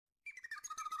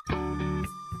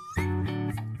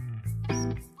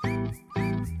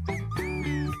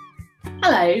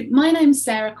Hello, my name's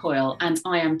Sarah Coyle and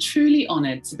I am truly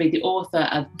honoured to be the author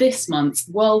of this month's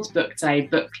World Book Day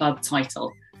Book Club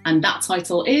title. And that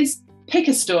title is Pick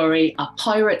a Story, a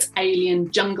Pirate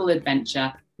Alien Jungle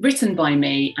Adventure, written by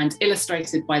me and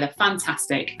illustrated by the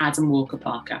fantastic Adam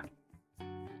Walker-Parker.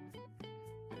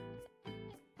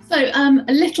 So a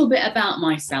little bit about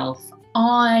myself.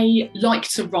 I like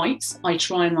to write. I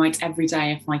try and write every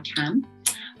day if I can.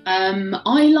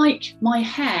 I like my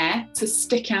hair to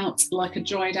stick out like a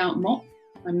dried out mop.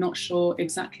 I'm not sure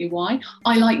exactly why.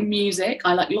 I like music.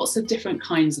 I like lots of different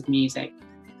kinds of music.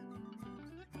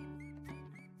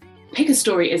 Pick a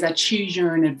Story is a choose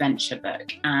your own adventure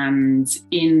book, and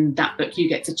in that book you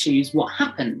get to choose what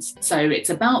happens. So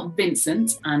it's about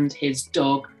Vincent and his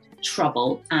dog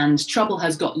Trouble, and Trouble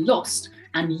has got lost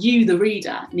and you, the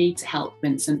reader, need to help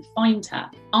Vincent find her.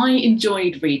 I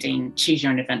enjoyed reading choose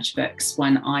your own adventure books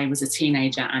when I was a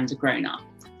teenager and a grown-up.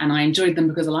 And I enjoyed them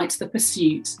because I liked the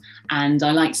pursuit and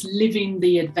I liked living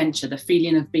the adventure, the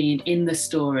feeling of being in the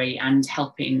story and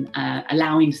helping,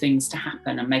 allowing things to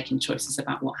happen and making choices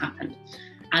about what happened.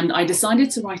 And I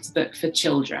decided to write a book for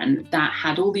children that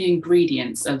had all the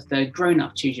ingredients of the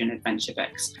grown-up choose your own adventure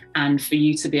books, and for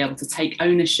you to be able to take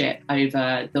ownership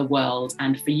over the world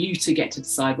and for you to get to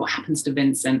decide what happens to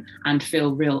Vincent and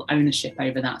feel real ownership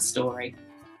over that story.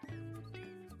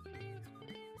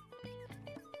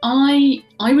 I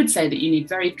would say that you need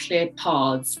very clear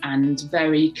paths and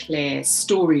very clear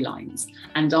storylines.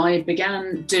 And I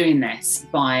began doing this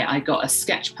I got a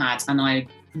sketch pad and I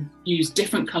used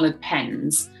different coloured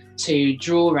pens to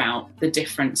draw out the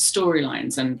different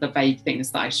storylines and the vague things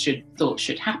that I thought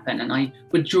should happen. And I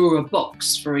would draw a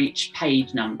box for each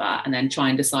page number and then try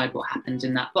and decide what happened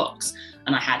in that box.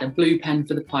 And I had a blue pen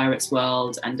for the pirates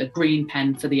world and a green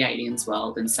pen for the aliens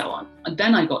world and so on. And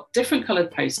then I got different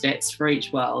coloured post-its for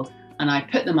each world and I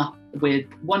put them up with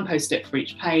one post-it for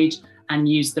each page and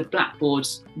used the blackboard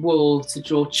wall to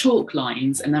draw chalk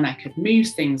lines, and then I could move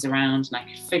things around and I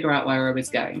could figure out where I was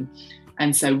going.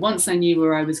 And so once I knew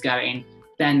where I was going,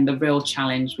 then the real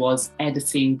challenge was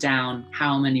editing down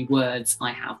how many words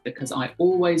I have, because I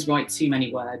always write too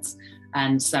many words.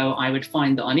 And so I would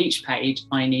find that on each page,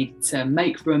 I needed to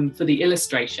make room for the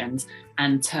illustrations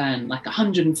and turn like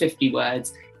 150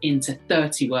 words into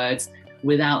 30 words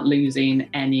without losing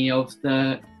any of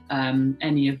the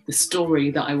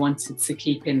story that I wanted to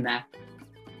keep in there.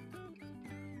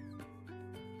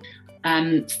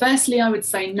 Firstly, I would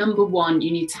say number one,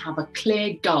 you need to have a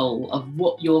clear goal of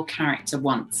what your character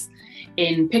wants.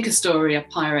 In Pick a Story, a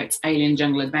Pirate's Alien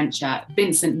Jungle Adventure,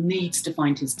 Vincent needs to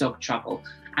find his dog Trouble.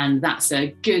 And that's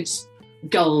a good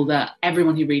goal that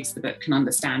everyone who reads the book can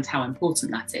understand how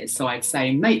important that is. So I'd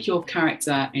say make your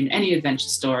character in any adventure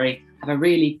story have a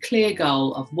really clear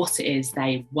goal of what it is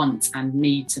they want and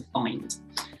need to find.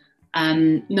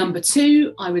 Number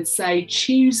two, I would say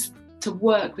choose to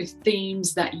work with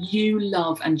themes that you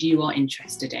love and you are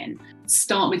interested in.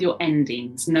 Start with your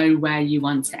endings, know where you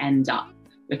want to end up,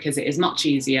 because it is much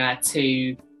easier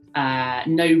to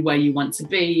know where you want to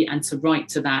be and to write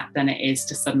to that than it is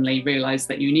to suddenly realise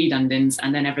that you need endings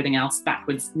and then everything else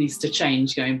backwards needs to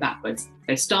change going backwards.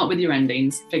 So start with your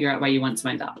endings, figure out where you want to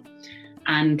end up.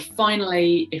 And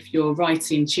finally, if you're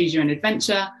writing Choose Your Own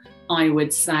Adventure, I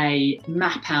would say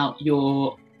map out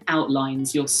your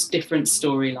outlines, your different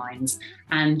storylines.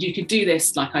 And you could do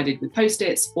this like I did with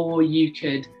post-its, or you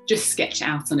could just sketch it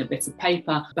out on a bit of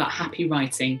paper. But happy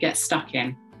writing, get stuck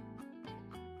in.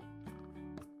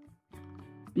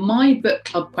 My book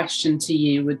club question to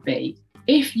you would be,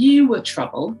 if you were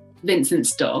Trouble,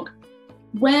 Vincent's dog,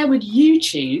 where would you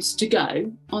choose to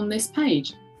go on this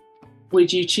page?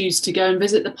 Would you choose to go and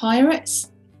visit the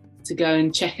pirates? To go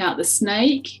and check out the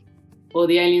snake or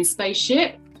the alien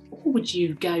spaceship? Or would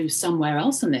you go somewhere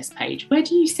else on this page? Where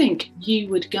do you think you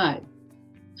would go?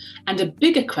 And a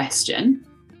bigger question,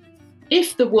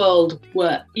 if the world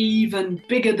were even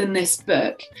bigger than this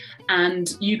book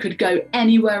and you could go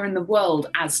anywhere in the world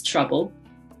as Trouble,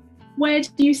 where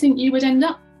do you think you would end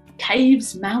up?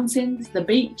 Caves, mountains, the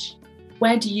beach?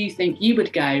 Where do you think you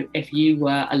would go if you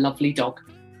were a lovely dog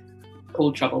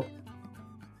called Trouble?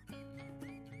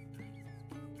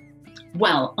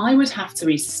 Well, I would have to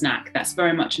eat a snack that's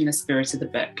very much in the spirit of the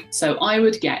book. So I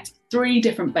would get 3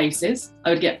 different bases.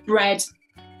 I would get bread,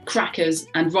 crackers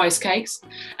and rice cakes,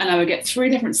 and I would get 3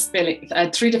 different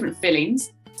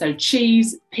fillings. So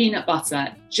cheese, peanut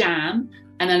butter, jam,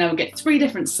 and then I would get 3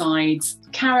 different sides,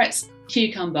 carrots,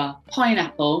 cucumber,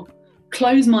 pineapple,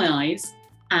 close my eyes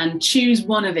and choose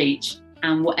one of each,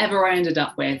 and whatever I ended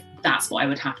up with, that's what I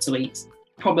would have to eat,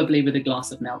 probably with a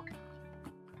glass of milk.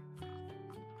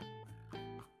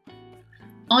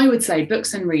 I would say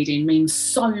books and reading means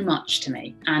so much to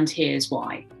me, and here's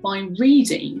why. By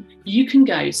reading, you can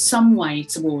go some way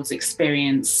towards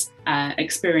experiencing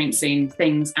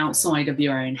things outside of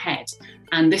your own head.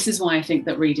 And this is why I think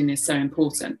that reading is so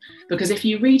important, because if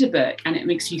you read a book and it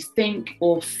makes you think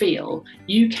or feel,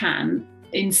 you can,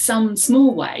 in some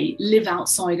small way, live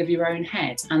outside of your own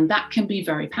head. And that can be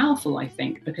very powerful, I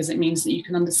think, because it means that you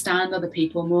can understand other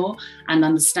people more and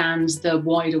understand the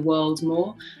wider world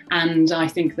more. And I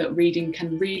think that reading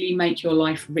can really make your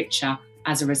life richer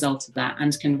as a result of that,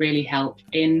 and can really help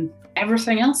in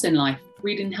everything else in life.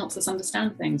 Reading helps us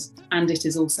understand things, and it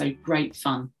is also great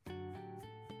fun.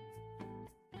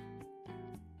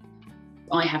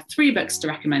 I have 3 books to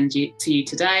recommend to you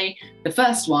today. The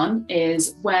first one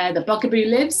is Where the Bugaboo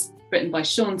Lives, written by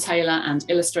Sean Taylor and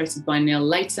illustrated by Neil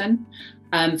Layton.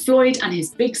 Floyd and his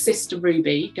big sister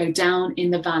Ruby go down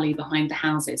in the valley behind the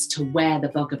houses to where the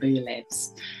bugaboo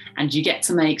lives. And you get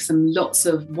to make lots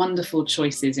of wonderful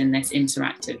choices in this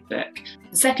interactive book.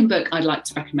 The second book I'd like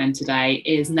to recommend today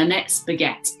is Nanette's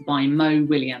Baguette by Mo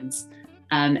Williams.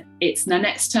 It's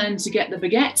Nanette's turn to get the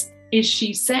baguette. Is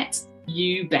she set?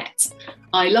 You bet.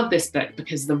 I love this book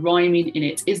because the rhyming in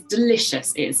it is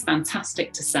delicious. It is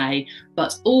fantastic to say,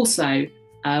 but also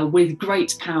with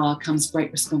great power comes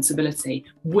great responsibility.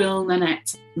 Will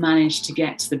Nanette manage to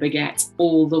get the baguette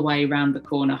all the way round the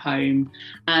corner home?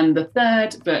 And the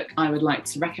third book I would like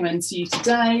to recommend to you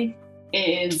today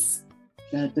is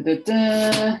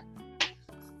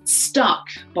Stuck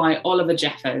by Oliver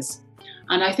Jeffers.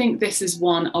 And I think this is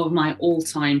one of my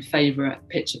all-time favourite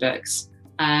picture books.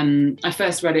 I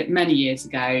first read it many years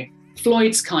ago.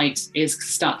 Floyd's kite is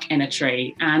stuck in a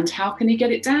tree, and how can he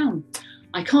get it down?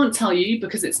 I can't tell you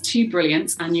because it's too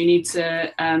brilliant and you need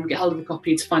to get hold of a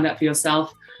copy to find out for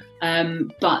yourself.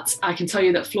 But I can tell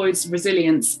you that Floyd's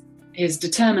resilience, his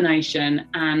determination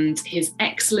and his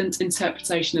excellent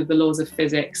interpretation of the laws of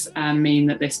physics mean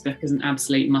that this book is an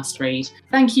absolute must read.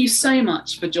 Thank you so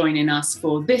much for joining us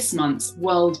for this month's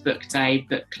World Book Day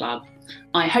Book Club.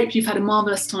 I hope you've had a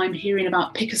marvellous time hearing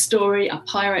about Pick a Story, a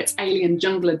pirate alien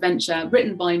jungle adventure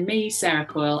written by me, Sarah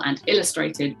Coyle, and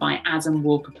illustrated by Adam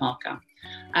Walker-Parker.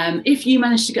 If you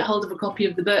managed to get hold of a copy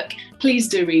of the book, please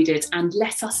do read it and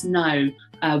let us know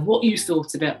what you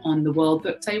thought of it on the World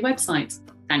Book Day website.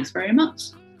 Thanks very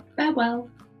much. Farewell.